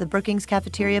 host of the Brookings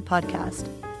Cafeteria Podcast,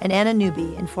 and Anna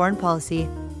Newby in Foreign Policy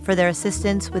for their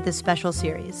assistance with this special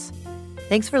series.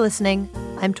 Thanks for listening.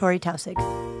 I'm Tori Tausig.